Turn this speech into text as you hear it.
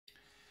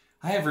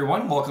Hi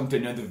everyone, welcome to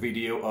another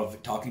video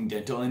of Talking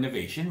Dental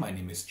Innovation. My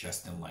name is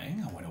Justin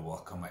Lang. I want to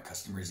welcome my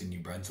customers in New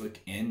Brunswick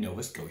and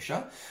Nova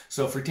Scotia.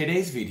 So for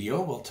today's video,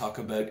 we'll talk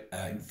about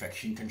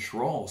infection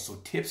control.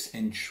 So tips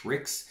and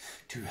tricks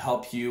to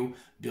help you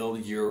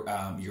build your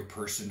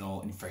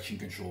personal infection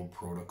control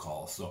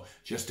protocol. So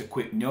just a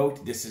quick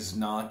note, this is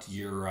not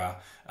your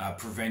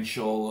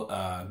provincial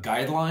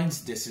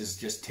guidelines. This is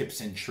just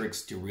tips and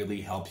tricks to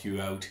really help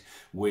you out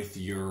with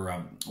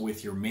your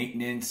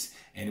maintenance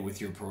and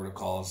with your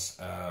protocols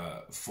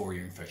for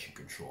your infection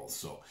control.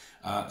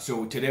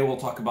 So today we'll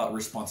talk about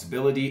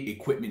responsibility,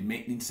 equipment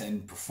maintenance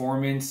and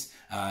performance,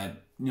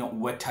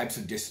 what types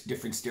of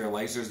different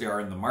sterilizers there are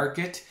in the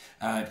market,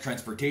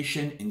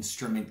 transportation,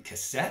 instrument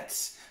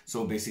cassettes.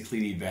 So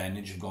basically the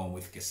advantage of going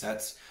with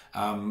cassettes,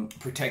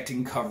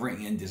 protecting,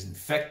 covering, and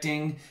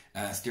disinfecting,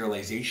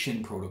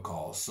 sterilization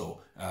protocols.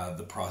 So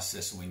the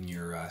process when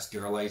you're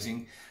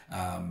sterilizing,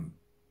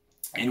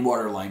 and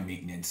waterline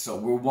maintenance. So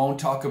we won't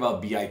talk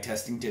about BI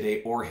testing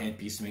today or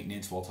handpiece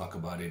maintenance. We'll talk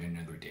about it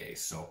another day.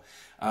 So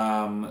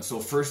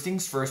first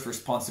things first,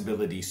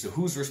 responsibility. So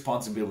whose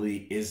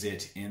responsibility is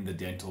it in the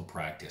dental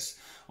practice?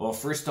 Well,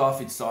 first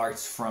off, it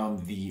starts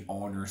from the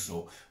owner.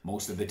 So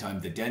most of the time,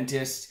 the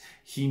dentist,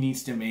 he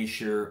needs to make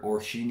sure,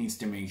 or she needs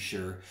to make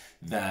sure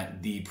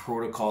that the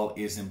protocol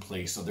is in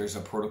place. So there's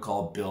a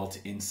protocol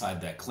built inside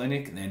that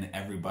clinic, and then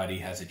everybody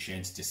has a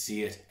chance to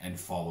see it and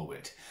follow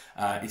it.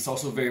 It's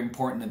also very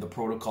important that the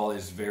protocol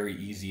is very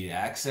easy to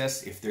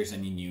access. If there's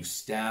any new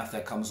staff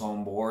that comes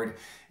on board,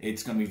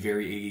 it's going to be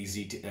very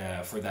easy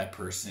to, for that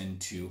person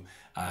to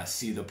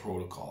see the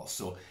protocol.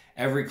 So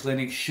every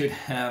clinic should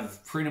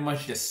have pretty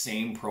much the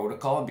same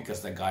protocol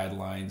because the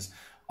guidelines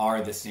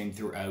are the same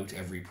throughout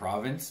every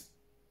province.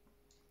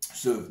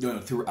 So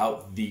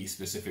throughout the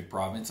specific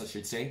province, I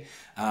should say.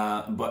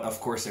 But of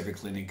course, every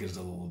clinic is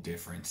a little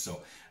different.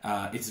 So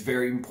it's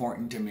very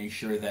important to make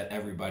sure that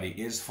everybody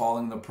is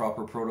following the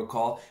proper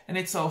protocol. And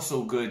it's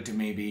also good to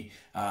maybe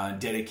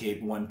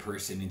dedicate one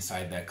person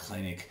inside that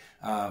clinic,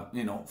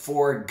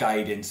 for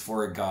guidance,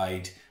 for a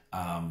guide,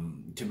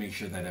 to make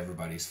sure that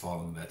everybody's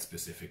following that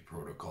specific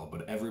protocol.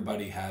 But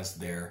everybody has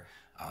their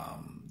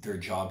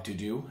job to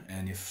do,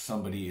 and if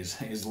somebody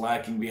is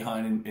lacking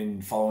behind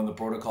in following the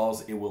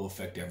protocols, it will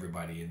affect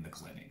everybody in the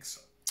clinic.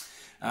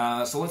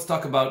 So let's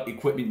talk about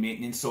equipment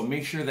maintenance. So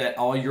make sure that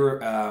all your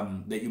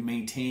that you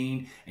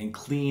maintain and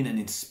clean and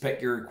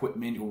inspect your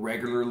equipment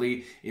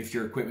regularly. If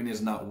your equipment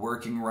is not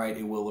working right,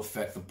 it will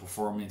affect the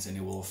performance, and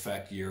it will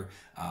affect your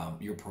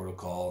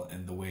protocol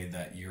and the way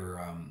that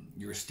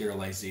your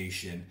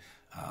sterilization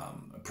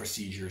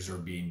procedures are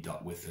being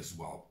dealt with as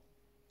well.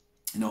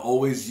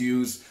 Always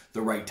use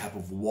the right type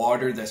of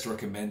water that's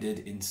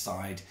recommended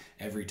inside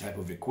every type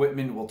of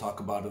equipment. We'll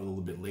talk about it a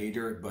little bit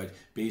later, but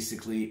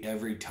basically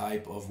every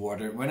type of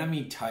water. When I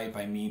mean type,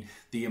 I mean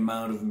the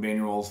amount of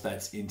minerals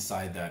that's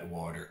inside that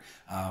water.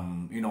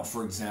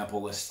 For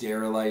example, a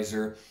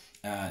sterilizer,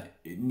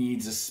 it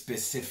needs a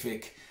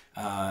specific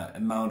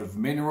amount of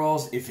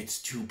minerals. If it's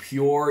too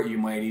pure, you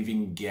might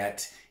even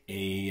get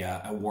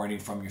a warning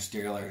from your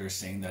sterilizer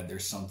saying that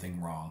there's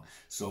something wrong.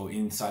 So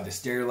inside the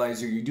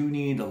sterilizer, you do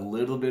need a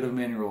little bit of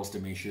minerals to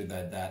make sure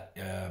that that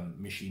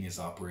machine is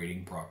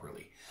operating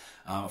properly.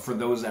 For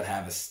those that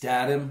have a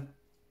Statim,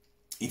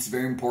 it's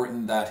very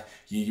important that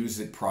you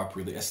use it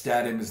properly. A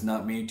Statim is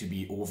not made to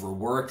be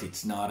overworked.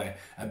 It's not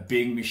a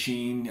big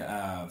machine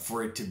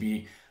for it to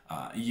be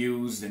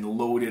used and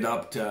loaded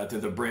up to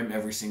the brim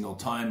every single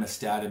time. A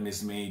Statim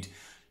is made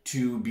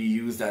to be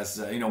used as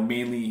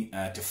mainly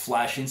to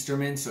flash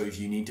instruments. So if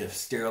you need to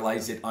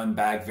sterilize it,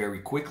 unbag very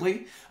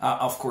quickly,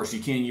 of course you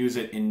can use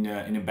it in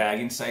a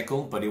bagging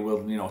cycle, but it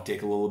will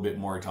take a little bit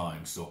more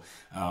time. So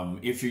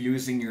if you're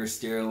using your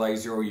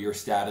sterilizer or your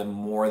Statim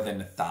more than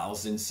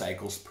 1,000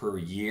 cycles per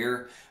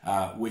year,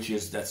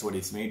 that's what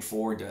it's made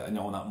for.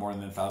 No, not more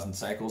than 1,000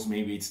 cycles.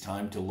 Maybe it's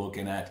time to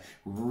looking at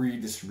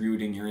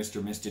redistributing your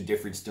instruments to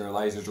different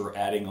sterilizers or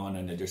adding on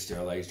another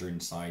sterilizer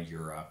inside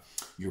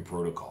your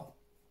protocol.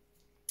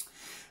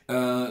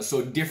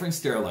 So different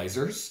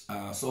sterilizers.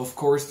 So of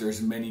course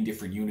there's many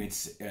different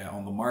units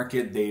on the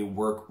market. They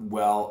work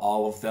well,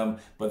 all of them,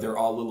 but they're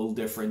all a little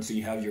different. So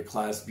you have your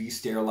Class B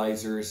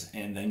sterilizers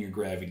and then your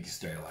gravity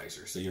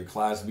sterilizers. So your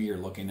Class B, you're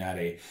looking at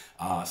a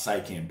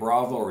Sycan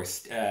Bravo or a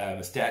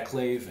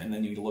Statclave, and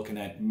then you're looking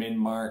at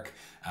Minmark,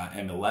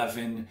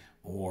 M11,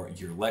 or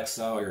your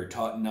Lexa or your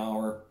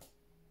Tottenauer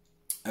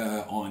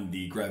on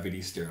the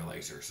gravity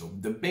sterilizer. So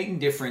the big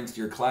difference,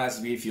 your Class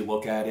B, if you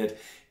look at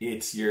it,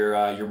 it's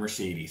your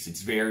Mercedes.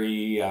 It's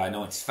very,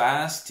 it's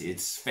fast,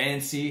 it's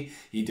fancy,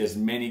 it does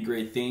many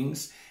great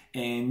things,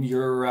 and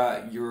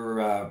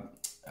your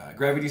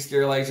Gravity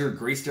sterilizer,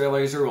 great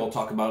sterilizer. We'll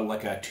talk about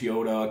like a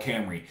Toyota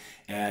Camry.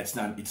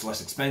 It's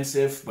less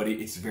expensive, but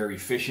it's very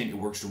efficient. It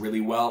works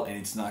really well, and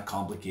it's not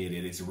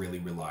complicated. It's really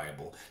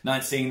reliable.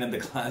 Not saying that the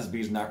Class B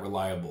is not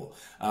reliable,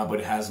 but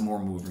it has more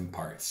moving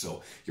parts.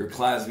 So your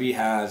Class B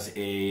has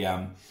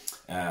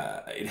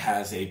it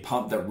has a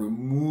pump that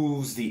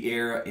removes the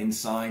air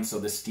inside, so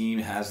the steam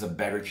has a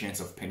better chance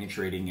of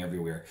penetrating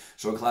everywhere.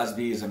 So a Class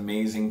B is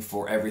amazing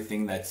for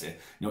everything that's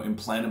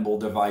implantable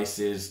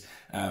devices,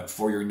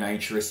 for your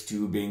nitrous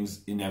tubings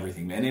and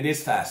everything. And it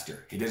is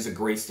faster. It is a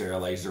great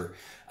sterilizer.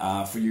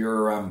 For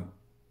your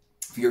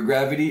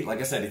Gravity, like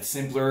I said, it's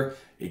simpler.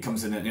 It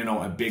comes in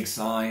a big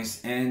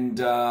size, and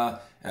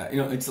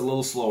it's a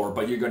little slower,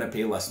 but you're going to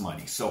pay less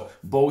money. So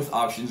both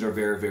options are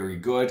very, very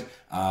good,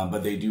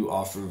 but they do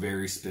offer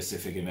very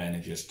specific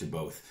advantages to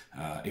both.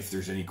 If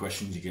there's any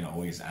questions, you can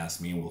always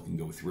ask me, and we can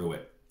go through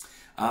it.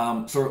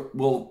 So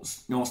we'll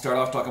start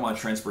off talking about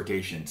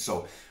transportation.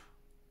 So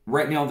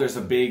right now, there's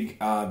a big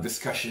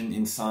discussion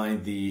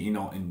inside the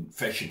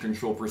infection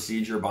control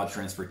procedure about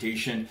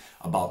transportation,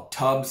 about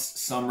tubs.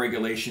 Some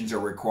regulations are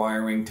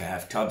requiring to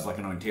have tubs, like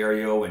in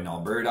Ontario and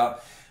Alberta.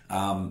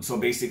 So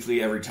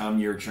basically, every time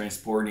you're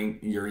transporting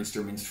your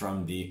instruments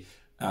from the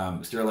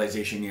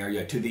sterilization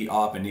area to the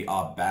op and the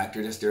op back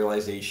to the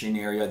sterilization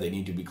area, they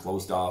need to be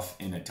closed off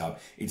in a tub.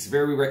 It's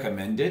very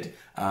recommended,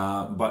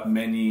 but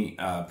many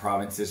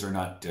provinces are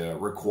not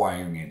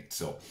requiring it.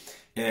 So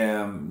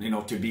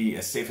to be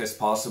as safe as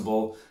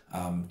possible,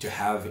 to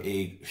have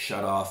a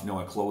shut off,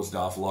 a closed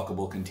off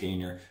lockable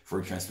container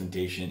for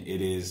transportation,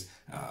 it is,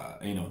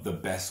 the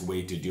best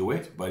way to do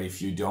it. But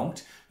if you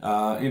don't,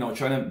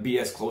 try to be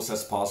as close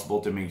as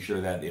possible to make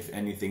sure that if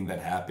anything that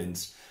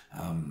happens,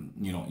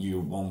 you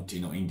won't,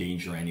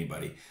 endanger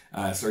anybody.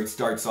 So it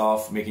starts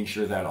off making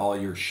sure that all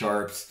your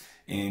sharps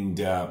and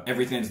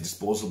everything that's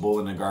disposable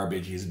in the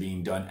garbage is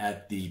being done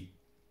at the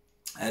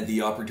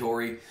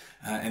operatory,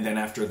 and then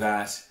after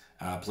that,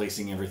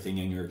 placing everything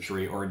in your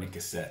tray or in a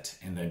cassette,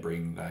 and then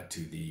bringing that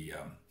to the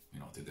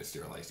to the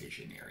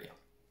sterilization area.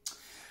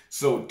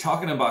 So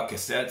talking about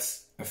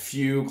cassettes, a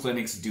few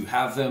clinics do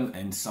have them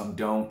and some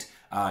don't.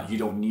 You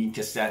don't need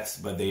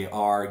cassettes, but they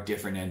are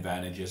different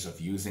advantages of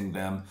using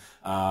them,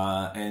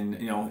 and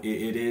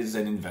it is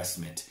an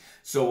investment.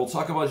 So we'll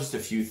talk about just a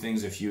few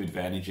things, a few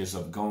advantages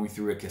of going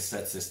through a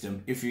cassette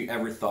system if you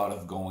ever thought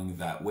of going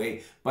that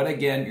way. But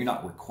again, you're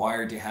not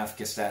required to have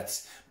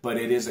cassettes, but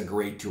it is a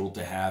great tool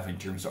to have in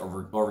terms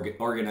of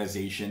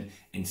organization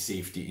and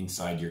safety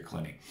inside your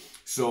clinic.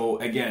 So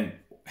again,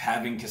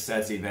 having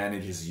cassettes, the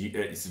advantage is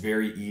it's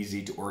very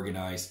easy to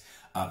organize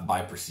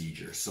by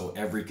procedure. So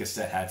every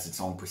cassette has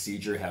its own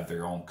procedure, have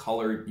their own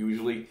color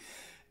usually,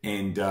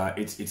 and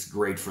it's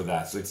great for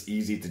that. So it's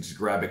easy to just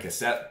grab a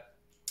cassette.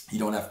 You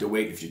don't have to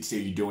wait. If you say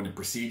you're doing a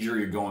procedure,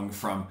 you're going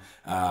from,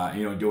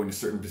 doing a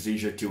certain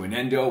procedure to an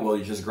endo. Well,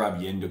 you just grab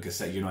the endo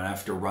cassette. You don't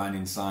have to run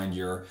inside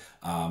your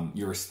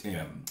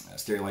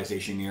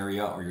sterilization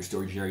area or your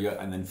storage area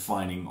and then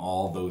finding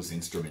all those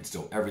instruments.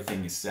 So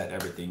everything is set.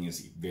 Everything is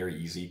very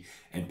easy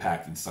and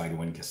packed inside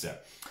one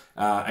cassette.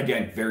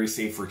 Again, very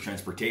safe for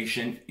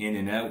transportation, in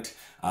and out.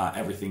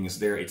 Everything is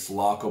there. It's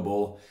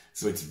lockable,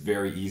 so it's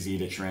very easy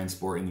to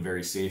transport and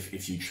very safe.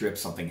 If you trip,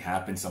 something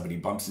happens, somebody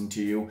bumps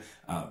into you,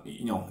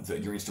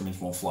 your instruments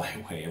won't fly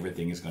away.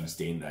 Everything is going to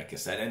stay in that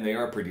cassette, and they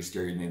are pretty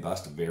sturdy and they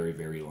last a very,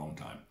 very long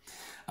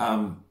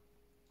time.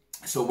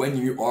 So when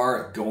you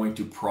are going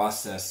to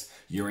process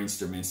your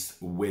instruments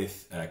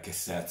with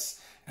cassettes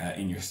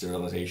in your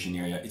sterilization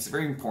area, it's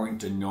very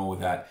important to know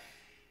that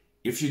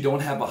if you don't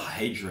have a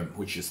hydrant,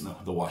 which is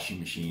the washing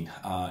machine,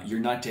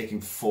 you're not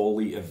taking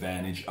fully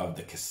advantage of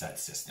the cassette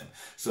system.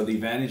 So the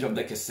advantage of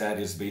the cassette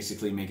is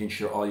basically making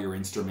sure all your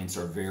instruments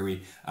are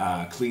very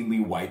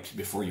cleanly wiped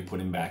before you put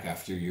them back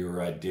after you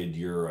did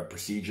your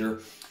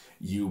procedure.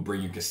 You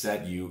bring your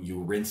cassette,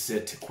 you rinse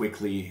it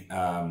quickly,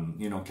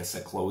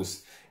 cassette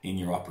closed in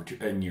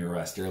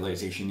your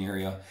sterilization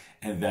area,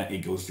 and then it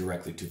goes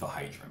directly to the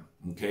hydrant.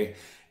 Okay.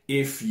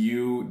 If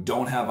you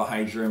don't have a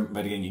hydrant,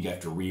 but again, you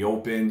have to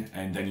reopen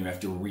and then you have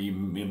to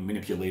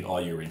manipulate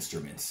all your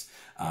instruments.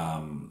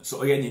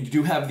 So again, you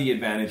do have the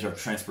advantage of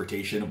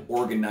transportation, of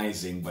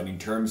organizing, but in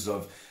terms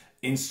of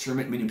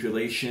instrument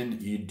manipulation,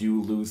 you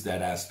do lose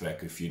that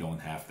aspect if you don't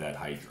have that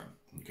hydrant.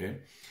 Okay.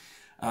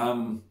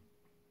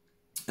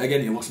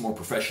 Again, it looks more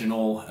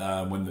professional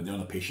when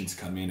the patients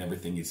come in.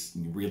 Everything is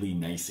really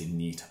nice and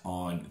neat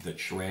on the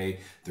tray.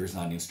 There's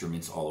not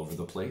instruments all over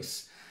the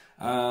place.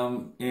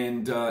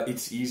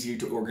 It's easier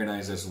to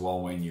organize as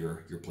well when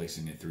you're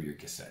placing it through your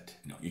cassette.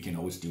 You can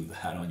always do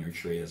that on your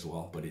tray as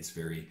well, but it's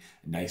very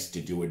nice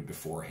to do it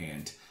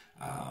beforehand.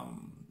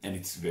 And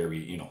it's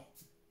very,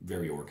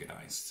 very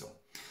organized. So,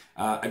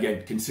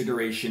 again,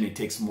 consideration, it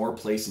takes more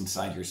place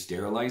inside your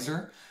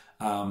sterilizer.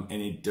 And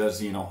it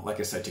does,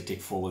 like I said, to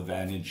take full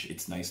advantage,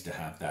 it's nice to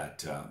have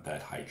that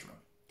hydrant.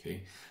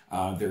 Okay.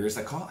 There is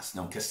a cost.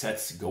 Now,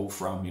 cassettes go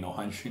from,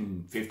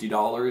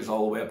 $150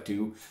 all the way up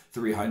to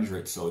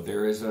 $300. So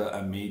there is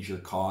a major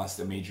cost,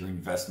 a major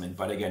investment.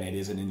 But again, it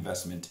is an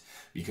investment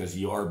because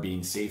you are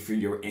being safer.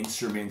 Your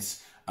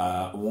instruments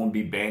won't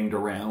be banged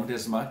around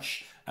as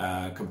much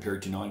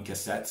compared to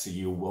non-cassettes, so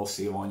you will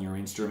save on your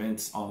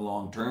instruments on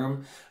long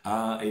term.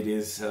 It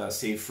is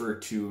safer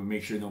to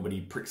make sure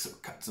nobody pricks or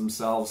cuts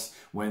themselves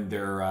when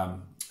they're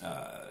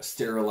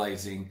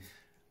sterilizing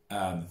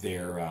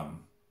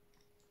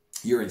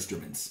your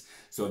instruments.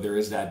 So there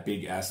is that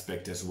big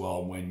aspect as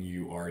well when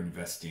you are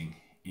investing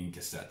in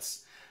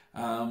cassettes.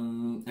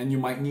 And you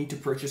might need to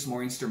purchase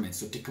more instruments.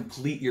 So to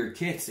complete your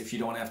kits, if you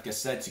don't have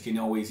cassettes, you can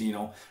always,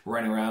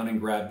 run around and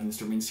grab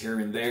instruments here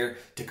and there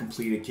to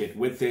complete a kit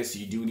with this.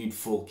 You do need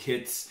full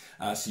kits,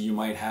 so you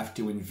might have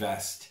to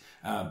invest.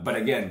 But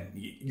again,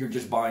 you're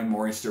just buying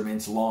more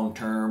instruments long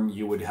term.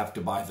 You would have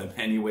to buy them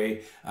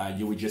anyway.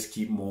 You would just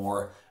keep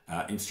more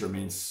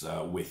instruments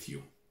with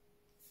you.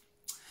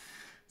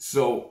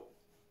 So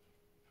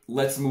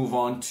let's move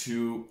on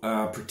to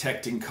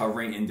protecting,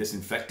 covering, and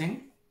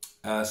disinfecting.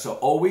 So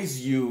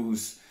always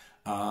use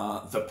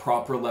the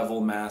proper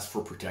level mask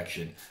for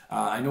protection.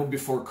 I know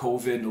before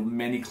COVID,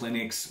 many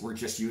clinics were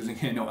just using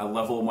a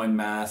level 1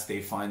 mask.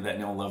 They find that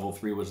level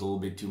 3 was a little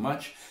bit too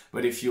much.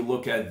 But if you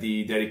look at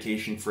the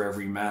dedication for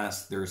every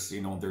mask, there's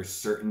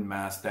certain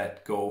masks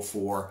that go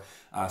for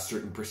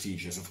certain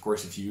procedures. Of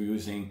course, if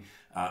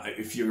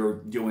you're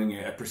doing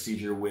a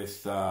procedure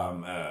with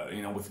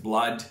with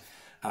blood,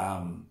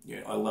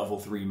 a level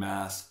 3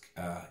 mask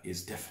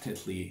is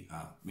definitely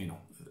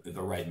the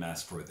right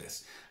mask for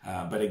this.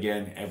 But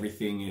again,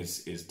 everything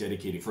is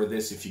dedicated for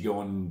this. If you go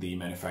on the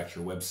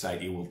manufacturer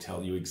website, it will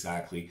tell you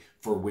exactly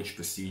for which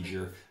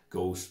procedure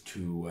goes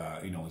to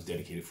is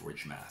dedicated for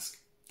which mask.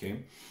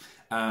 Okay.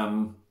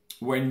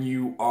 When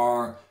you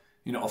are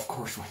of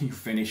course, when you're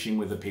finishing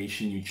with a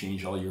patient, you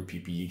change all your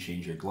PPE,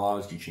 change your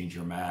gloves, you change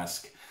your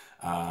mask,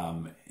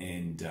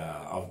 and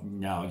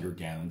now your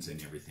gowns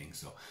and everything.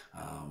 So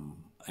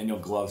I know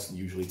gloves,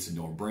 usually it's a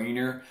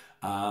no-brainer.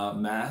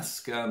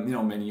 Mask,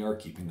 many are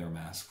keeping their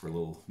mask for a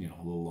little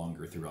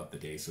longer throughout the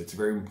day. So it's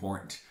very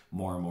important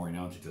more and more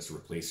now to just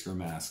replace your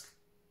mask.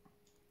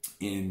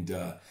 And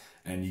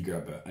you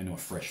grab a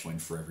fresh one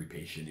for every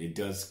patient. It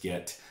does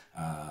get,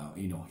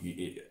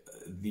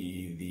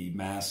 the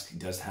mask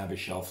does have a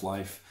shelf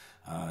life.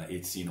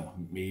 It's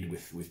made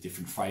with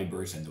different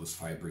fibers, and those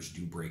fibers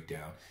do break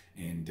down,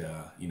 and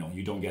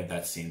you don't get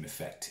that same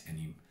effect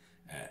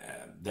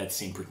that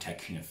same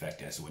protection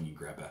effect as when you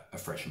grab a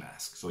fresh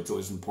mask. So it's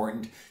always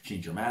important,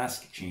 change your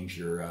mask, change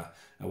your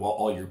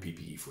all your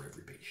PPE for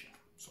every patient.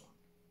 So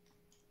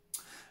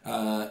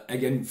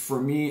again, for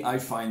me, I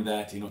find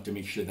that to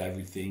make sure that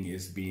everything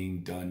is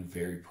being done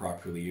very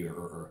properly,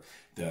 or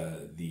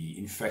the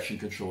infection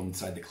control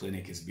inside the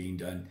clinic is being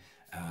done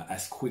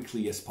as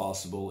quickly as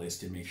possible, is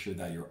to make sure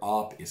that your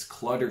op is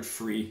cluttered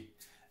free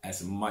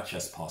as much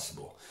as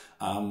possible.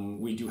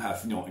 We do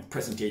have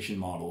presentation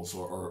models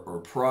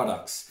or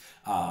products,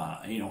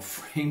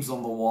 frames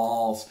on the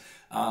walls.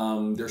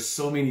 There's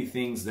so many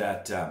things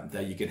that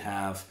you can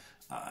have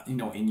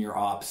in your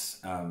ops,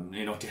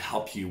 to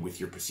help you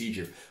with your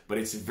procedure. But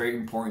it's very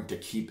important to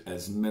keep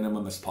as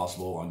minimum as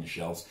possible on the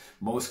shelves.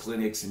 Most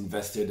clinics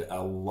invested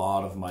a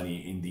lot of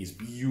money in these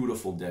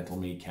beautiful dental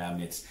made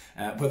cabinets,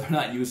 but they're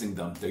not using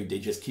them. They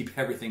just keep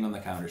everything on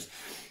the counters.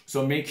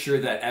 So make sure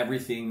that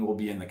everything will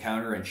be in the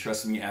counter, and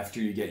trust me,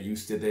 after you get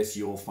used to this,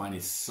 you will find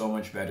it's so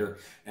much better.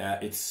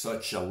 It's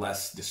such a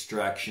less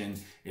distraction.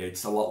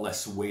 It's a lot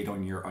less weight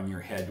on your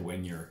head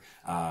when you're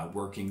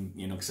working.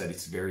 Because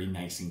it's very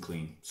nice and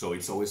clean. So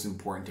it's always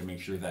important to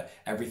make sure that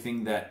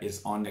everything that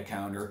is on the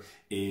counter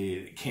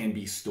can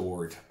be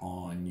stored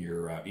on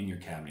in your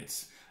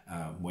cabinets.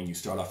 When you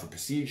start off a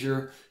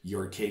procedure,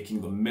 you're taking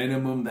the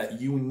minimum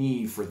that you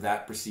need for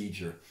that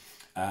procedure.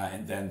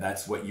 And then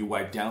that's what you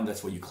wipe down,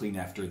 that's what you clean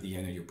after the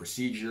end of your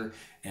procedure,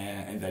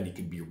 and then it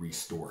can be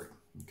restored,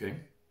 okay?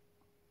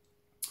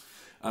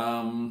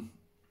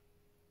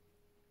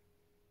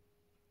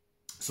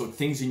 So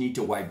things you need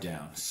to wipe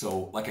down.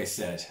 So like I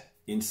said,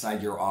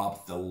 inside your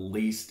op, the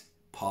least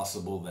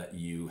possible that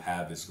you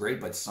have is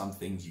great, but some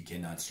things you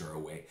cannot store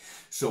away.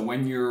 So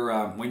when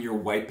you're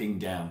wiping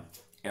down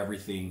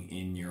everything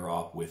in your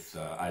op with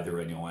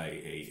either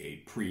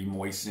a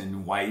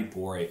pre-moistened wipe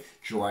or a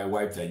dry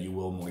wipe that you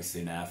will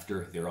moisten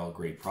after. They're all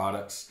great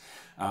products.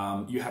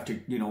 You have to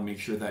make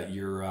sure that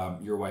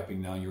you're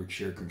wiping down your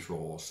chair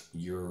controls,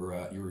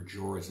 your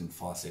drawers and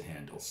faucet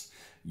handles,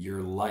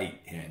 your light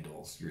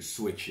handles, your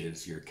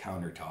switches, your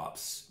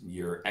countertops,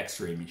 your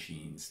x-ray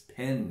machines,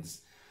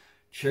 pens,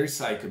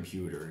 chairside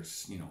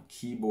computers,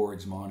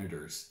 keyboards,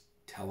 monitors,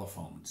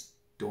 telephones,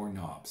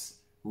 doorknobs,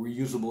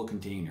 reusable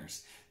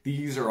containers.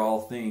 These are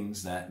all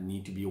things that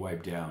need to be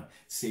wiped down.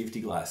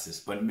 Safety glasses,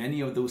 but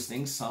many of those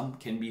things, some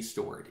can be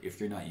stored if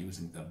you're not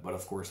using them. But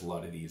of course, a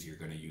lot of these, you're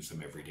going to use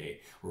them every day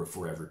or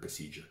for every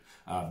procedure.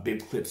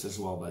 Bib clips as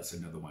well, that's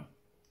another one.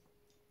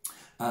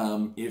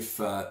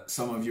 If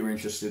some of you are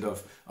interested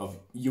of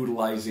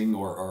utilizing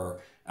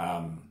or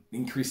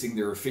increasing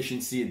their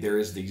efficiency, there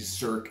is the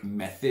Zerk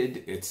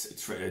method.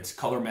 It's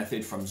color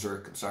method from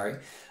Zerk. I'm sorry.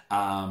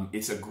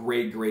 It's a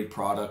great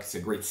product. It's a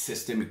great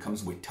system. It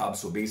comes with tubs.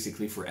 So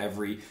basically, for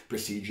every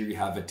procedure, you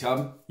have a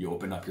tub. You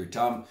open up your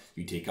tub.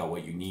 You take out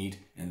what you need,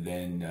 and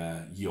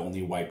then you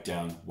only wipe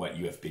down what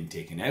you have been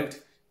taken out.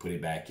 Put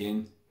it back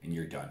in, and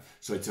you're done.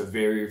 So it's a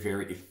very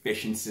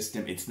efficient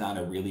system. It's not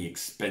a really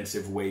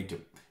expensive way to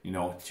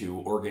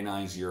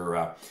organize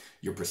your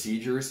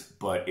procedures,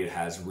 but it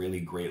has really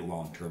great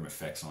long-term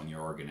effects on your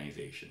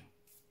organization.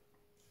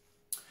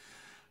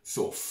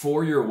 So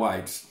for your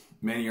wipes,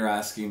 many are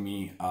asking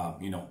me,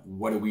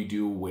 what do we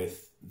do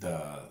with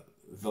the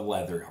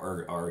leather,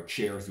 our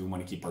chairs? We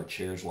want to keep our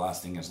chairs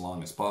lasting as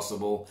long as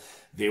possible.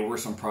 There were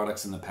some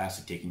products in the past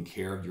of taking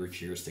care of your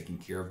chairs, taking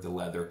care of the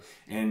leather,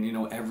 and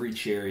every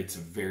chair, it's a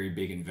very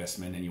big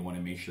investment, and you want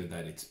to make sure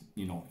that it's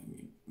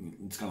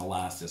it's going to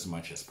last as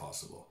much as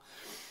possible.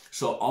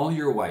 So all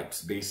your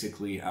wipes,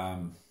 basically,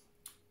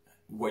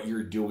 what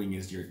you're doing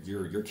is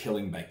you're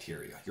killing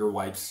bacteria. Your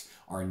wipes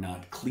are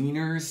not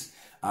cleaners,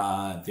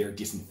 they're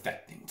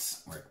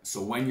disinfectants. Right?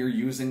 So when you're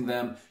using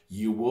them,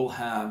 you will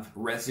have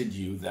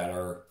residue that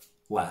are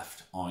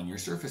left on your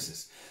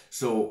surfaces.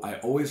 So I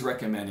always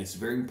recommend, it's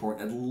very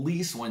important, at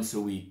least once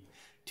a week,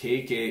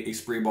 take a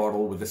spray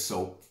bottle with a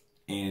soap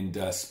and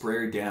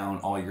spray down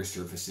all your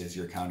surfaces,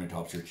 your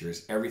countertops, your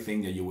chairs,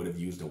 everything that you would have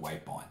used a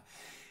wipe on.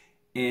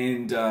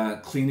 And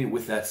clean it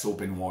with that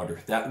soap and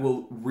water. That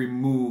will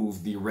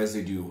remove the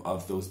residue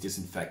of those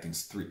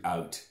disinfectants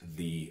throughout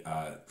the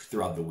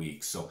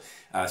week. So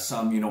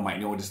some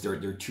might notice their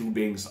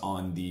tubings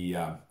on the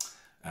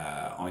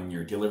on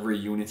your delivery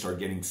units are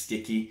getting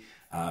sticky.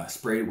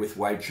 Spray it with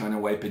wipe, trying to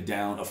wipe it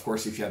down. Of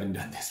course, if you haven't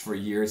done this for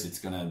years, it's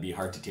gonna be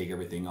hard to take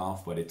everything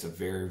off, but it's a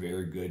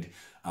very good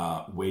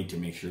way to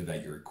make sure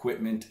that your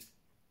equipment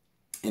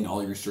and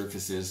all your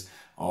surfaces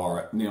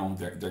are,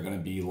 they're going to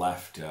be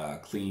left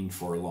clean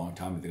for a long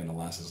time, and they're going to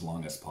last as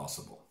long as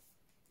possible.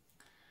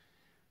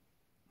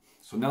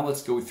 So now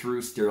let's go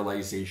through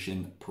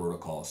sterilization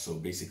protocols. So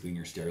basically in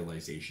your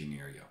sterilization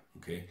area,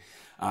 okay?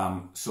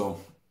 So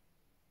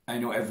I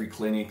know every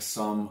clinic,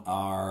 some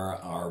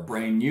are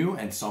brand new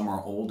and some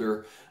are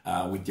older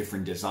with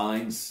different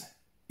designs.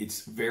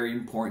 It's very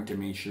important to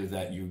make sure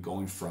that you're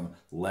going from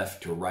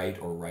left to right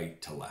or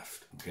right to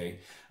left, okay?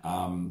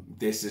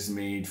 This is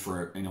made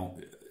for,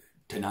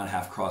 to not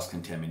have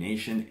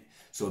cross-contamination.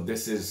 So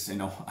this is,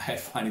 I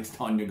find it's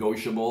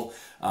non-negotiable.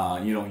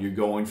 You're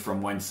going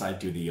from one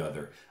side to the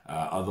other.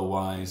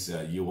 Otherwise,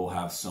 you will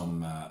have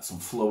some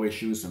flow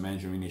issues, some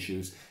management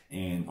issues,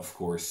 and of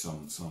course,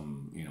 some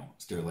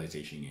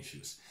sterilization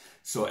issues.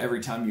 So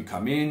every time you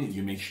come in,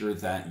 you make sure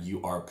that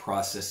you are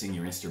processing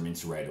your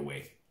instruments right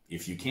away.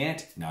 If you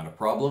can't, not a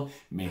problem.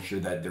 Make sure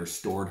that they're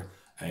stored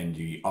in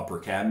the upper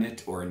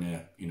cabinet or in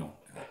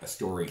a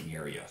storing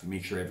area. So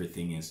make sure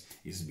everything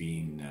is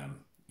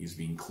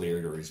being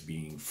cleared or is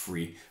being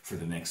free for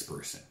the next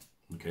person.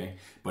 Okay,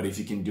 but if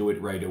you can do it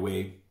right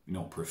away,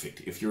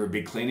 perfect. If you're a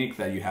big clinic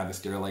that you have a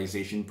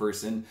sterilization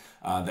person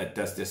that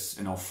does this,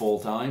 full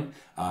time,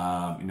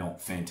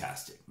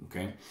 fantastic.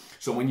 Okay,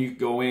 so when you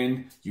go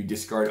in, you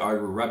discard all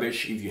your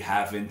rubbish. If you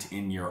haven't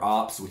in your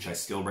ops, which I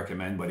still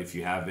recommend, but if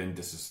you haven't,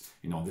 this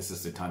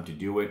is the time to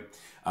do it.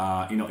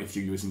 If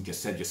you're using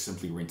cassette, just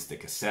simply rinse the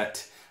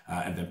cassette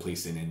and then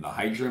place it in the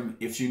hydrum.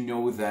 If you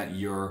know that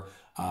your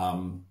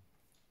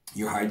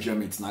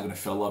hydrum, it's not going to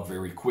fill up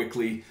very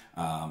quickly,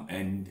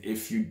 and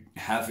if you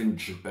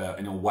haven't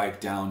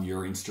wiped down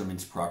your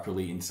instruments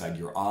properly inside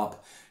your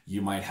op,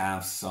 you might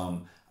have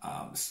some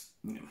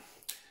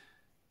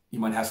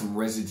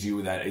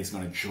residue that is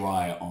going to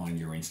dry on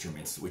your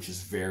instruments, which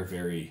is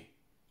very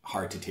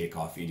hard to take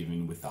off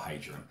even with the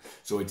hydrum.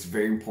 So it's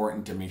very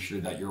important to make sure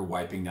that you're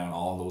wiping down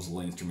all those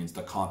little instruments,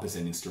 the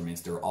composite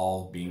instruments, they're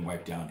all being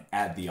wiped down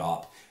at the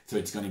op. So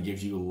it's going to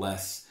give you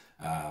less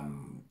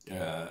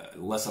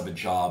of a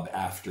job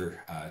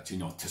after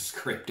to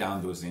scrape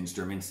down those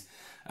instruments.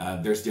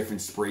 There's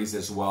different sprays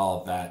as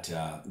well that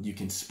you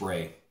can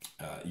spray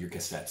your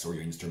cassettes or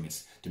your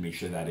instruments to make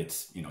sure that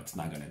it's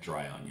not going to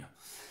dry on you.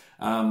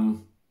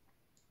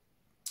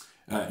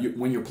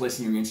 When you're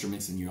placing your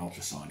instruments in your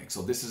ultrasonic.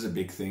 So this is a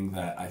big thing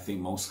that I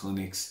think most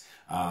clinics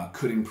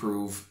could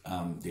improve.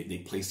 They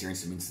place their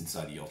instruments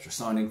inside the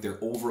ultrasonic. They're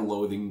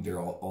overloading their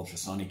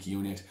ultrasonic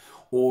unit,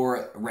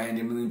 or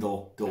randomly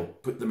they'll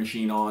put the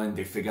machine on,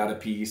 they figure out a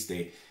piece,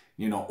 they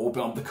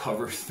open up the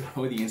covers,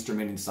 throw the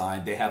instrument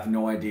inside. They have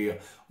no idea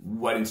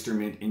what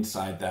instrument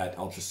inside that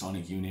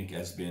ultrasonic unit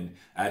has been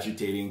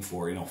agitating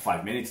for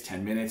 5 minutes,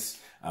 10 minutes.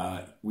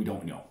 We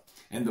don't know.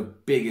 And the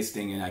biggest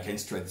thing, and I can't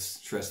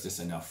stress this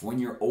enough, when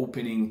you're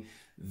opening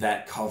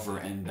that cover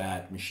and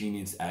that machine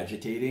is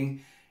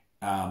agitating,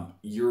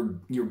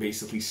 you're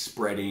basically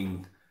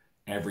spreading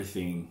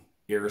everything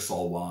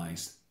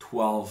aerosol-wise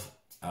 12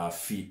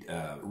 feet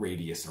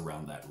radius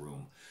around that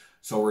room.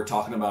 So we're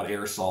talking about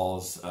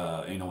aerosols,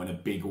 in a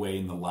big way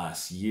in the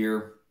last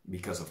year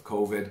because of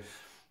COVID.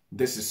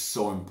 This is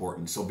so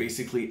important. So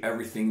basically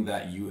everything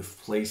that you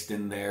have placed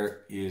in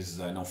there is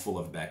full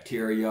of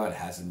bacteria. It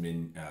hasn't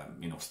been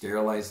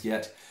sterilized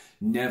yet.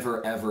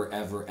 Never, ever,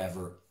 ever,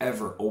 ever,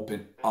 ever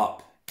open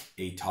up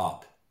a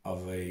top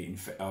of a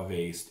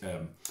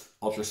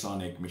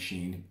ultrasonic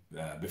machine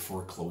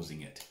before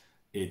closing it.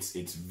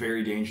 It's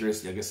very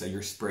dangerous. Like I said,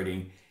 you're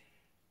spreading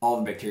all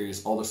the bacteria,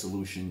 all the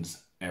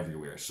solutions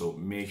everywhere. So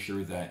make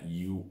sure that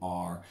you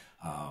are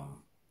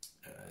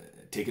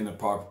taking the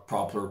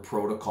proper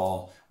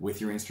protocol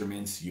with your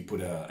instruments. You put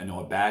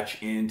a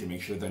batch in to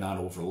make sure they're not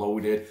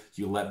overloaded.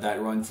 You let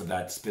that run for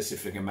that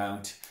specific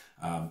amount,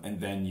 and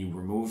then you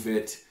remove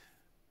it,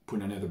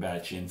 put another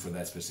batch in for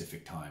that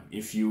specific time.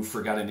 If you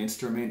forgot an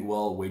instrument,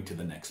 well, wait to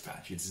the next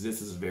batch.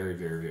 This is very,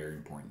 very, very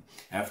important.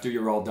 After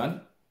you're all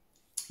done,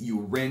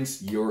 you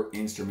rinse your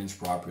instruments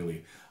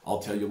properly. I'll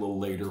tell you a little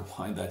later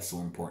why that's so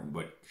important,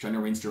 but trying to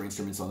rinse your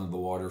instruments under the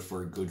water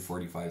for a good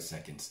 45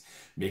 seconds,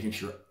 making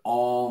sure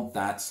all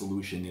that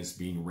solution is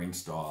being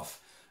rinsed off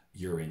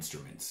your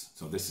instruments.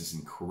 So this is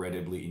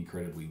incredibly,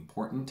 incredibly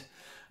important.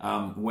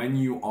 When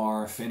you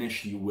are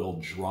finished, you will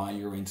dry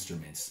your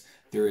instruments.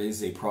 There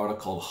is a product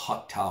called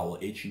Huck Towel,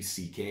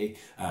 H-U-C-K.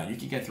 You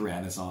can get through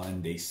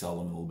Amazon. They sell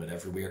them a little bit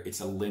everywhere.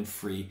 It's a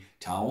lint-free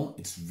towel.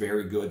 It's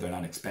very good. They're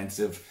not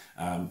expensive.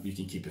 You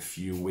can keep a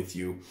few with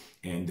you.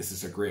 And this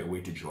is a great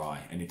way to dry.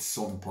 And it's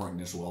so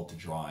important as well to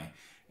dry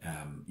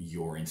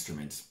your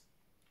instruments.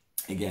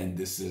 Again,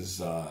 this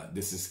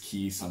is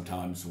key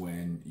sometimes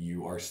when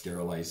you are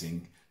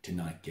sterilizing to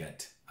not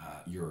get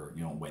your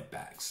wet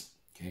bags.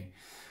 Okay.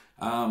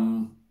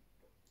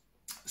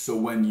 So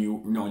when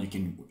you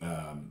can,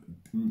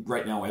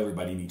 right now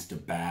everybody needs to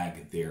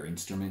bag their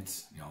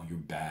instruments, your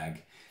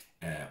bag,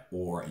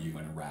 or you're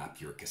going to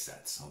wrap your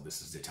cassettes. So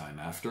this is the time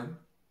after,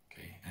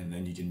 okay? And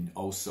then you can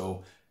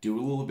also do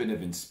a little bit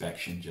of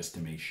inspection just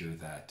to make sure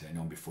that,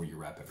 before you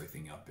wrap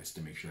everything up, is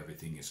to make sure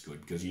everything is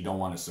good, because you don't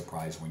want a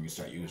surprise when you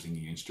start using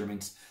the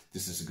instruments.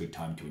 This is a good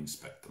time to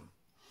inspect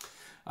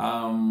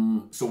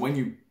them. So when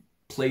you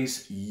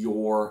place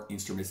your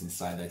instruments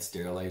inside that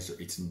sterilizer,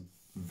 it's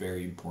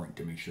very important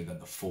to make sure that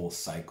the full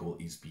cycle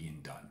is being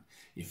done.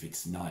 If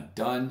it's not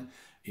done,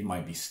 it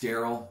might be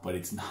sterile, but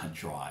it's not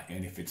dry.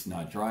 And if it's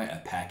not dry, a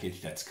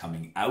package that's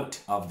coming out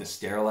of the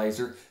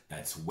sterilizer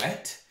that's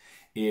wet,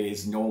 it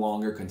is no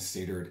longer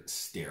considered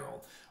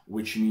sterile,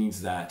 which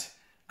means that,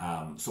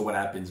 so what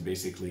happens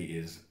basically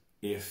is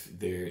if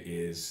there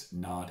is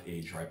not a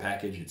dry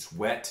package, it's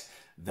wet,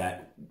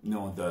 that,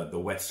 the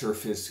wet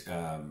surface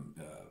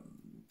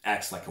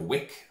acts like a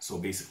wick. So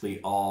basically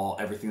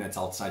everything that's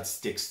outside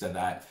sticks to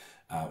that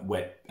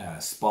wet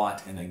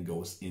spot and then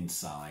goes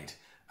inside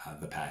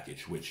the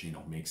package, which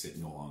makes it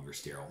no longer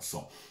sterile.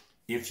 So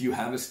if you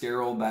have a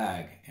sterile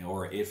bag,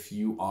 or if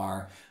you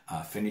are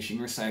finishing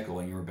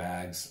recycling your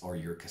bags, or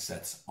your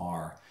cassettes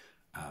are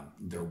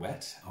they're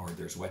wet, or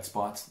there's wet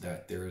spots,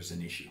 that there is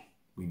an issue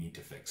we need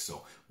to fix.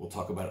 So we'll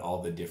talk about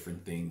all the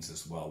different things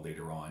as well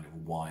later on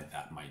of why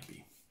that might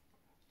be.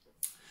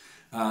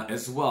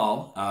 As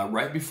well,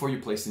 right before you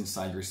place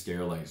inside your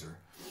sterilizer,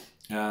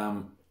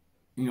 right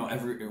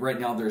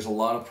now there's a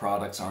lot of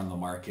products on the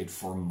market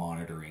for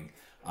monitoring.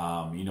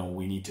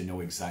 We need to know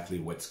exactly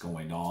what's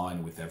going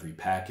on with every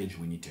package.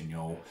 We need to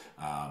know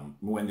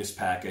when this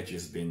package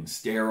has been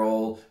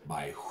sterile,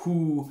 by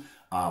who,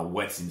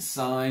 what's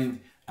inside.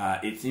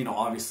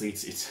 Obviously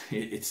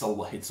it's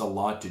a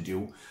lot to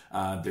do.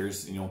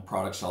 There's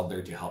products out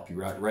there to help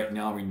you out. Right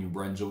now in New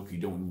Brunswick, you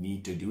don't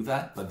need to do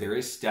that, but there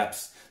is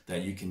steps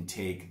that you can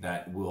take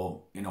that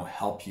will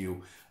help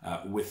you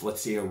with,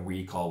 let's say, a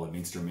recall of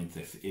instruments.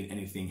 If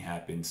anything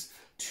happens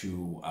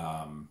to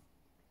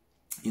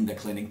in the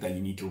clinic that you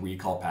need to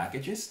recall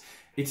packages,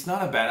 it's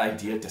not a bad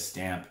idea to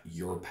stamp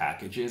your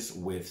packages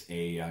with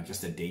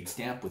just a date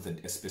stamp with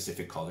a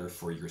specific color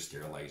for your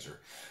sterilizer.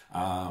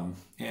 And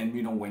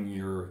when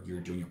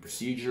you're doing a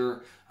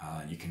procedure,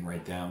 you can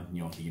write down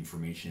the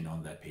information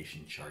on that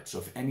patient chart. So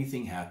if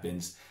anything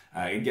happens,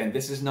 again,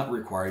 this is not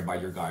required by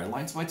your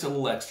guidelines, but it's a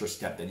little extra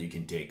step that you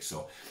can take.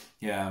 So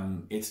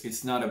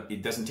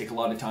it doesn't take a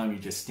lot of time. You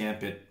just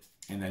stamp it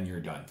and then you're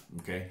done.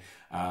 Okay.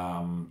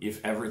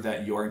 If ever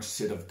that you're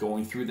interested of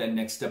going through that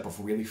next step of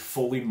really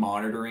fully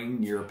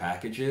monitoring your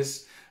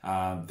packages,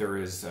 there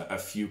is a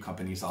few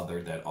companies out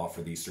there that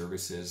offer these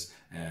services.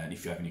 And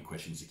if you have any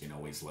questions, you can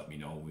always let me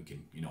know. We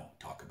can,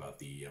 talk about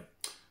the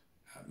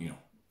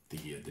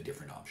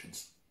different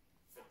options.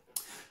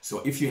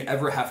 So if you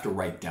ever have to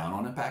write down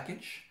on a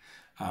package,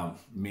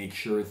 make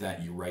sure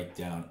that you write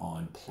down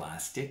on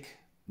plastic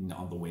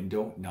on the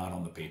window, not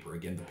on the paper.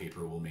 Again, the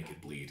paper will make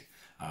it bleed.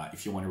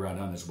 If you want to write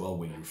down as well,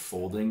 when you're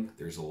folding,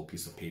 there's a little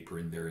piece of paper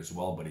in there as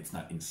well, but it's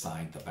not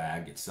inside the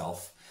bag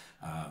itself.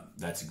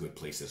 That's a good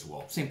place as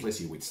well. Same place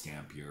you would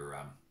stamp your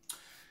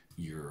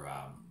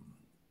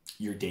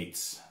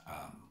dates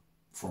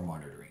for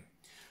monitoring.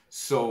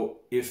 So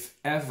if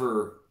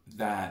ever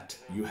that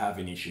you have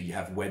an issue, you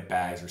have wet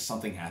bags or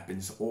something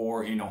happens,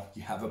 or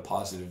you have a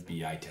positive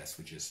BI test,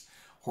 which is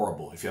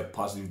horrible. If you have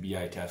positive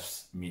BI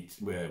tests,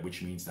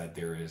 which means that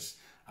there is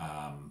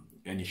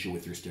an issue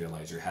with your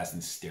sterilizer,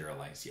 hasn't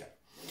sterilized yet.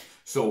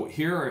 So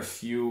here are a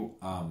few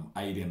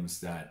items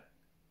that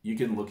you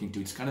can look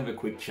into. It's kind of a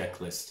quick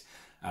checklist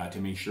to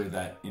make sure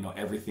that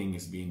everything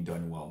is being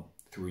done well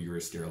through your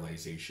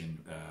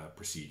sterilization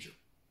procedure.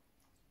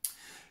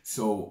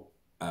 So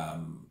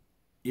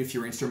if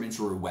your instruments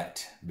were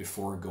wet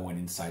before going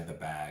inside the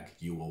bag,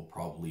 you will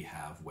probably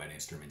have wet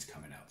instruments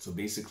coming out. So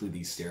basically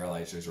these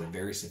sterilizers are a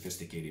very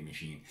sophisticated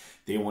machine.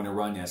 They want to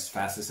run as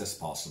fast as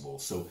possible.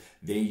 So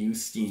they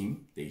use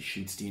steam, they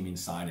shoot steam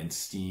inside, and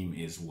steam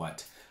is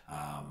what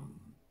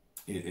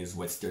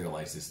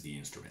sterilizes the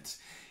instruments.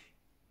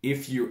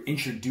 If you're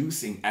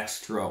introducing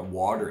extra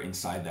water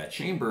inside that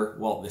chamber,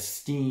 well, the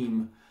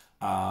steam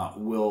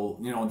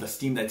the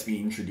steam that's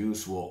being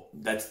introduced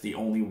that's the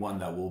only one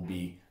that will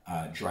be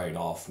dried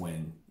off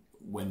when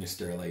the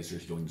sterilizer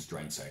is doing this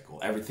drying cycle.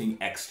 Everything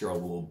extra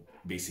will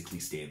basically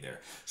stay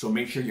there. So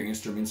make sure your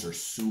instruments are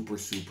super,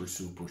 super,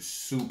 super,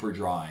 super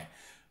dry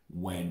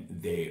when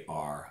they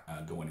are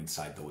going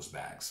inside those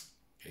bags.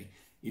 Okay.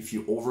 If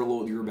you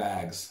overload your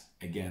bags,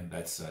 again,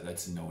 that's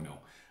a no-no.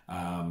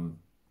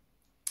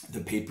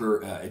 The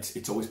paper,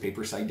 it's always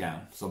paper side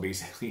down. So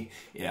basically,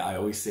 I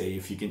always say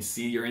if you can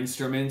see your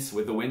instruments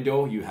with the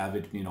window, you have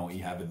it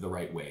the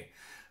right way.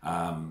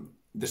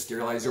 The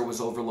sterilizer was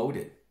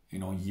overloaded.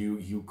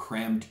 You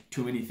crammed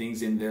too many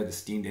things in there. The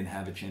steam didn't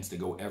have a chance to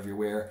go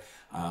everywhere.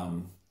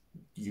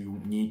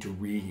 You need to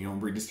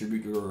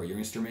redistribute your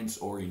instruments,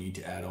 or you need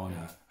to add on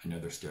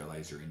another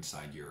sterilizer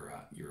inside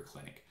your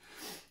clinic.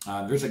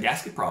 There's a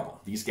gasket problem.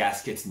 These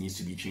gaskets needs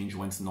to be changed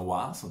once in a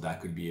while, so that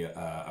could be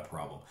a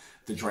problem.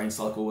 The drying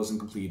cycle wasn't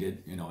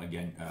completed.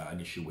 Again, an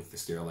issue with the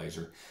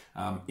sterilizer.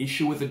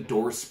 Issue with the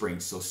door spring.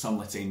 So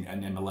let's say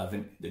an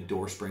M11, the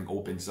door spring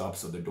opens up,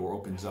 so the door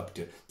opens up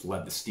to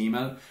let the steam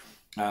out.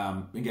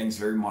 Again, it's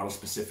very model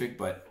specific,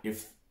 but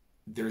if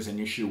there's an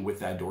issue with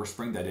that door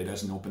spring, that it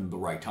doesn't open the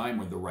right time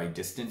or the right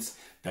distance,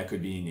 that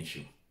could be an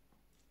issue.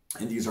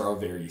 And these are all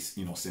very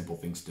simple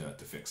things to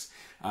fix.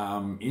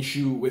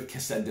 Issue with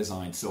cassette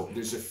design. So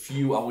there's a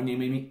few, I won't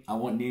name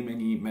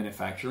any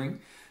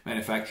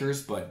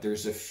manufacturers, but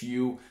there's a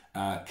few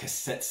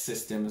cassette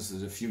systems,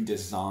 there's a few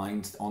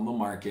designs on the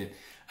market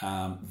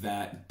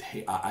that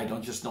I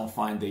don't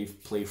find they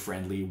play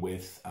friendly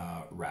with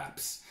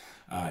wraps.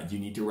 You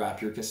need to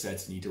wrap your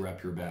cassettes, you need to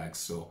wrap your bags.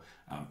 So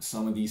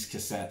some of these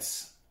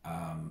cassettes,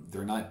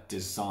 they're not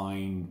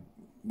designed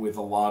with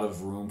a lot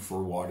of room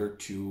for water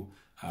to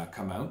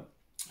come out.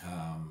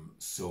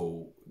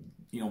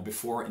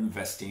 Before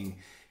investing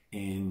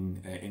in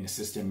a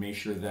system, make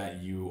sure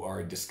that you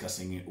are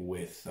discussing it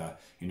with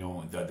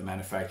the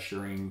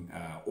manufacturing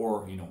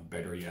or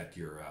better yet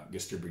your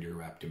distributor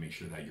rep, to make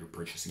sure that you're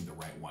purchasing the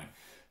right one,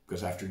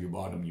 because after you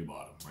bought them,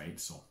 right?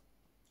 So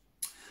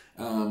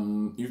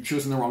you've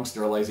chosen the wrong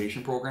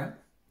sterilization program.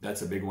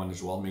 That's a big one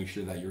as well. Make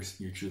sure that you're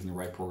choosing the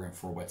right program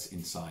for what's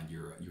inside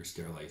your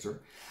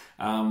sterilizer.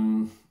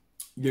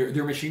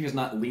 Their machine is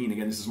not lean.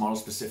 Again, this is model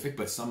specific,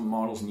 but some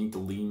models need to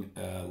lean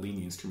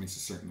the instruments a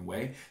certain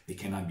way. They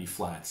cannot be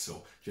flat.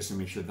 So just to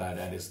make sure that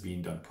that is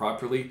being done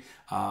properly.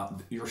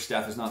 Your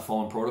staff is not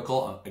following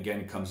protocol.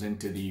 Again, it comes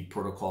into the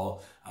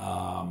protocol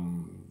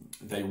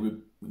that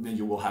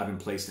you will have in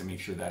place to make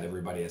sure that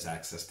everybody has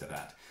access to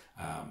that.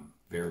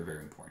 Very,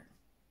 very important.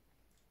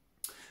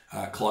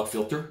 Clog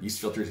filter. These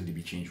filters need to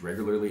be changed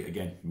regularly.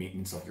 Again,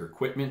 maintenance of your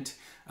equipment.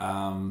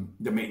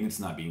 The maintenance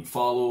not being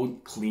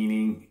followed.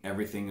 Cleaning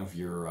everything of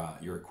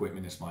your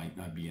equipment is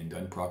not being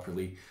done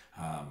properly.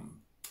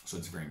 So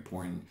it's very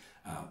important.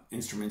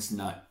 Instruments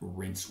not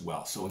rinse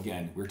well. So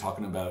again, we're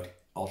talking about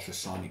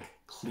ultrasonic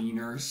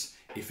cleaners.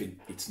 If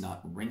it's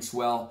not rinsed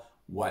well,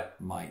 what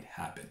might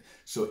happen?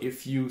 So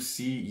if you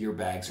see your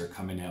bags are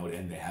coming out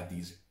and they have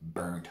these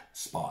burnt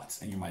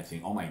spots, and you might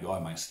think, oh my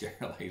God, my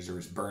sterilizer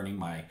is burning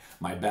my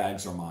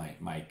bags or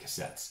my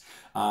cassettes.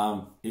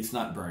 It's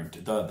not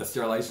burnt. The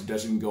sterilizer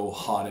doesn't go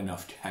hot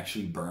enough to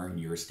actually burn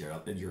your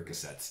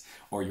cassettes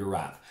or your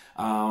wrap.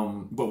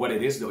 But what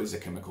it is though is a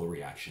chemical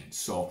reaction.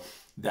 So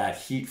that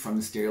heat from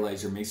the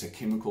sterilizer makes a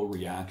chemical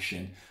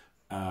reaction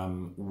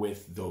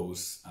with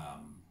those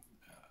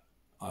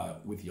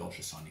with the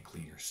ultrasonic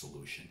cleaner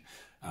solution.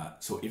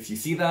 So if you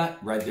see that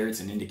right there,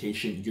 it's an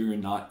indication you're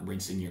not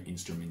rinsing your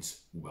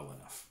instruments well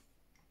enough.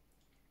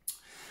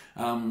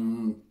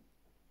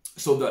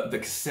 So the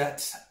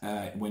cassettes,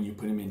 when you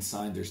put them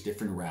inside, there's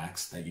different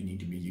racks that you need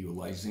to be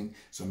utilizing.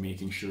 So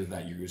making sure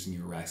that you're using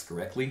your racks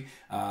correctly.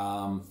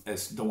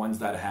 As the ones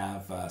that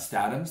have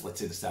statins, let's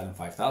say the Statin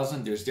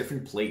 5000, there's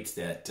different plates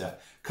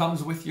that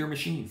comes with your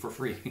machine for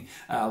free.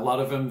 A lot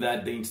of them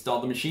that they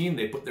install the machine,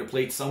 they put their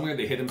plates somewhere,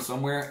 they hit them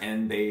somewhere,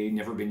 and they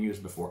never been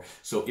used before.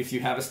 So if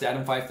you have a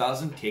Statin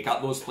 5000, take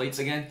out those plates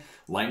again,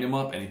 line them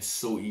up, and it's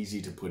so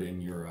easy to put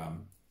in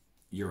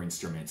your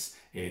instruments.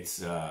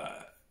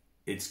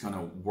 It's going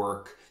to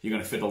work. You're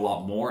going to fit a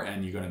lot more,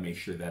 and you're going to make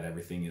sure that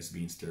everything is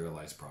being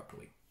sterilized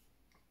properly.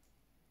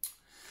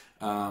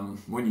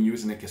 When you're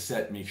using a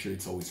cassette, make sure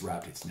it's always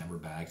wrapped. It's never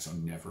bagged, so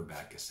never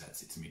bag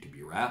cassettes. It's made to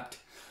be wrapped.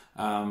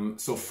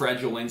 So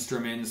fragile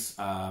instruments,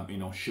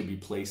 should be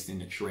placed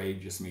in a tray.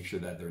 Just make sure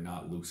that they're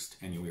not loosed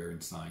anywhere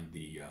inside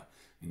the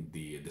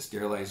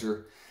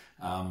sterilizer.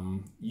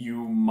 You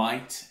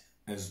might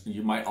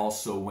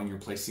also, when you're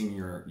placing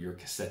your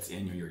cassettes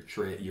in, or your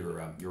tray,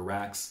 your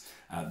racks,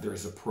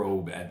 there's a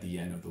probe at the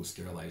end of those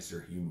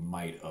sterilizer. You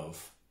might have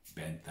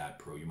bent that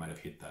probe. You might have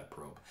hit that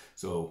probe.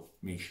 So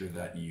make sure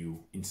that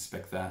you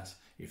inspect that.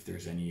 If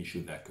there's any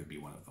issue, that could be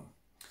one of them.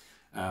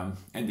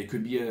 And it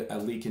could be a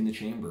leak in the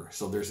chamber.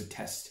 So there's a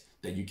test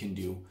that you can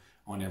do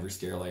on every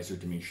sterilizer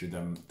to make sure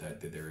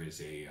that there is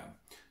a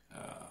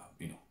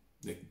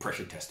the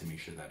pressure test to make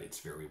sure that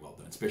it's very well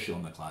done, especially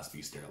on the Class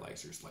B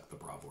sterilizers like the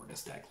Bravo or the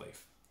Stacklave.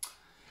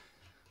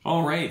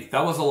 All right,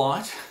 that was a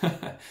lot.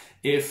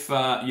 If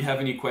you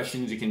have any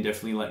questions, you can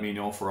definitely let me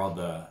know for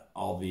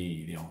all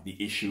the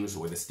issues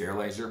with the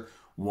sterilizer,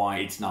 why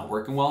it's not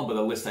working well. But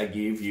the list I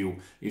gave you,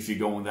 if you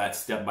go in that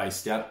step by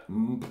step,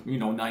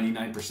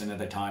 99% of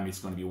the time it's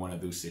going to be one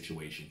of those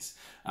situations.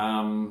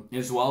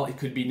 As well, it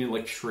could be an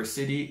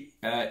electricity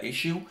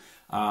issue.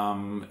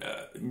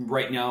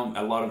 Right now,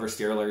 a lot of our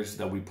sterilizers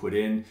that we put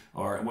in,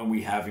 or when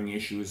we having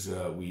issues,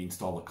 we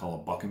install what we call a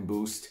buck and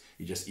boost.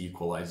 It just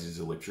equalizes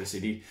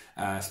electricity,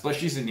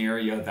 especially in an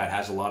area that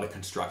has a lot of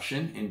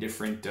construction in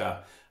different,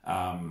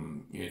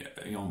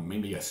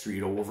 maybe a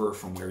street over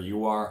from where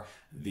you are.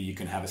 You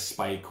can have a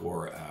spike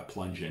or a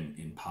plunge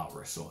in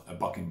power. So a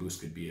buck and boost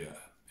could be a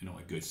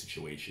good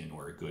situation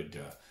or a good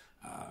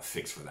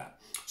fix for that.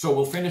 So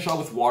we'll finish off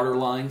with water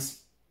lines.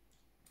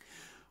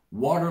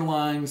 Water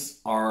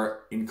lines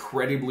are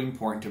incredibly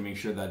important to make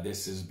sure that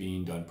this is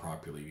being done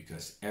properly,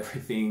 because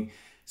everything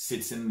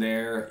sits in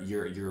there.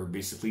 You're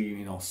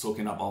basically,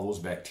 soaking up all those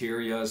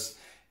bacterias,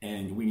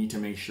 and we need to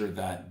make sure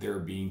that they're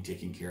being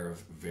taken care of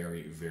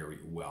very, very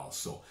well.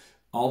 So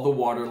all the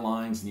water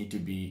lines need to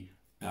be,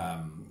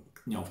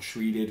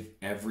 treated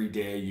every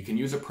day. You can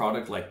use a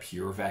product like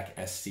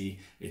PureVac SC.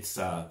 It's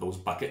those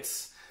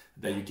buckets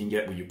that you can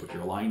get when you put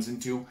your lines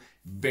into.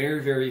 Very,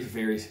 very,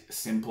 very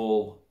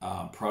simple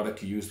product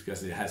to use,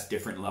 because it has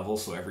different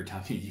levels. So every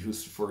time you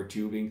use for a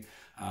tubing,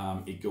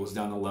 it goes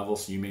down a level.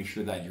 So you make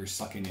sure that you're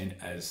sucking in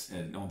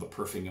the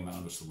perfect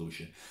amount of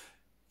solution.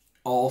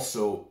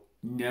 Also,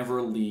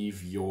 never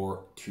leave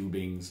your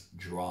tubings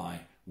dry.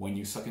 When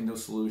you suck in that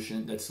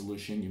solution,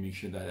 you make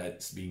sure that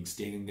it's being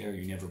staying there.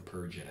 You never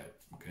purge it out.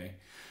 Okay.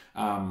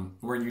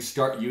 When you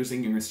start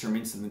using your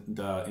instruments in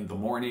the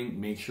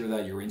morning, make sure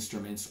that your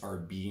instruments are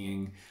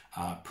being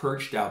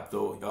purged out.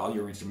 Though all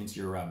your instruments,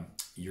 your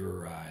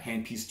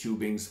handpiece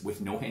tubings with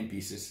no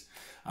handpieces,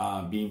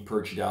 being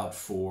purged out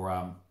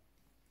for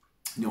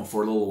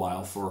for a little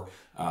while, for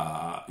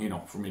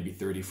maybe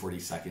 30-40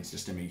 seconds,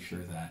 just to make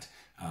sure that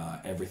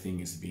everything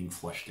is being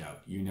flushed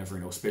out. You never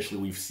know, especially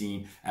we've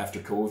seen after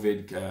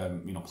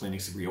COVID,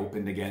 clinics have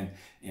reopened again,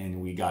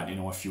 and we got,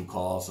 a few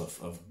calls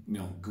of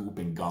goop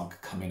and gunk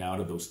coming out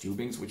of those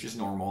tubings, which is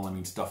normal. I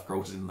mean, stuff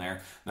grows in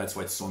there. That's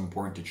why it's so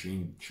important to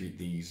treat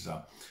these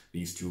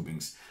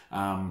tubings.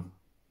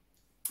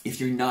 If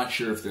you're not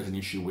sure if there's an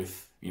issue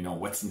with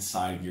what's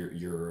inside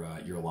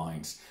your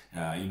lines,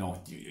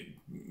 you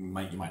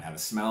might have a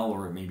smell,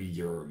 or maybe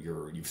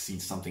you've seen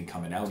something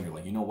coming out and you're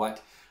like,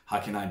 what? How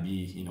can I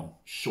be,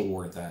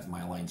 sure that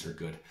my lines are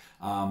good?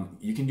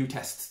 You can do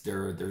tests.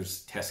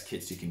 There's test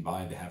kits you can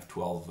buy. They have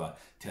 12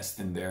 tests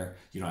in there.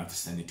 You don't have to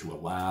send it to a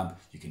lab.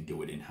 You can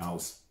do it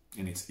in-house.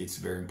 And it's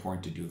very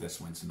important to do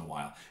this once in a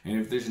while. And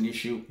if there's an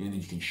issue, then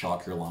you can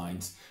shock your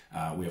lines.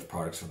 We have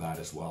products for that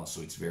as well.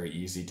 So it's very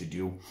easy to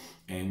do.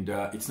 And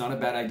it's not a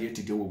bad idea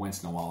to do it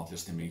once in a while,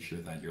 just to make sure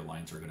that your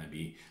lines are going to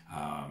be,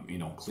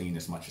 clean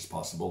as much as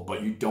possible.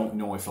 But you don't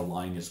know if a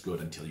line is good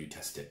until you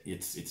test it.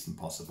 It's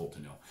impossible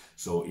to know.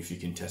 So if you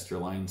can test your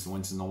lines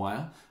once in a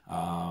while,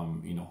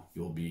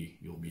 you'll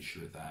be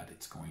sure that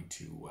it's going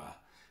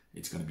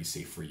to be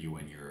safe for you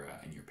and your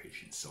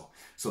patients.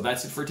 So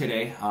that's it for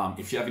today.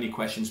 If you have any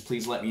questions,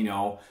 please let me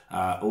know.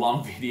 A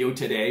long video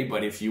today,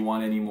 but if you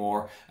want any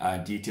more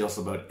details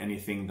about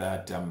anything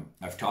that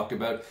I've talked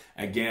about,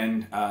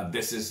 again,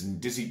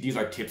 these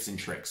are tips and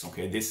tricks.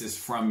 Okay, this is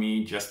from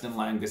me, Justin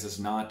Lang. This is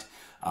not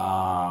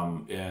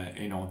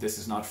this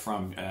is not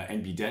from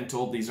NB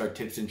Dental. These are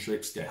tips and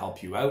tricks to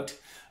help you out.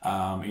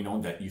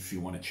 That if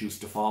you want to choose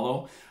to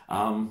follow.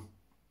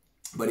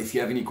 But if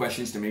you have any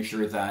questions to make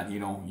sure that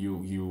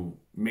you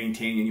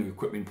maintain your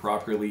equipment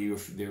properly,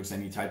 if there's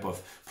any type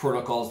of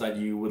protocols that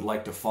you would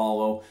like to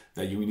follow,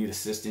 that you need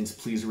assistance,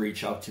 please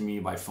reach out to me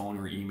by phone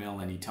or email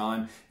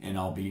anytime, and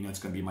I'll be it's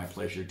going to be my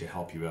pleasure to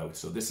help you out.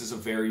 So this is a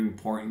very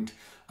important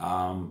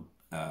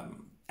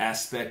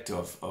aspect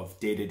of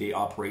day-to-day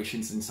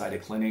operations inside a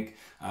clinic.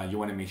 You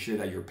want to make sure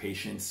that your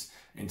patients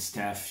and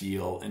staff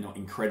feel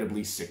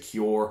incredibly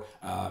secure.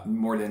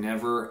 More than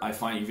ever, I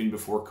find, even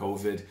before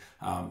COVID,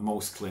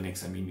 most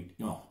clinics,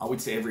 I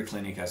would say every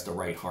clinic has the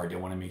right heart. They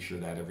want to make sure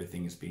that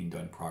everything is being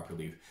done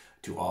properly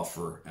to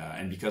offer.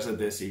 And because of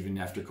this, even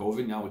after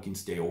COVID, now we can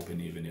stay open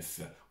even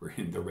if we're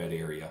in the red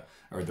area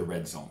or the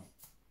red zone.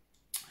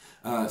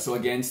 So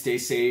again, stay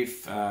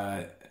safe.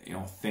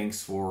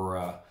 Thanks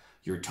for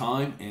your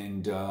time,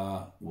 and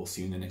we'll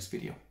see you in the next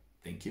video.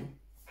 Thank you.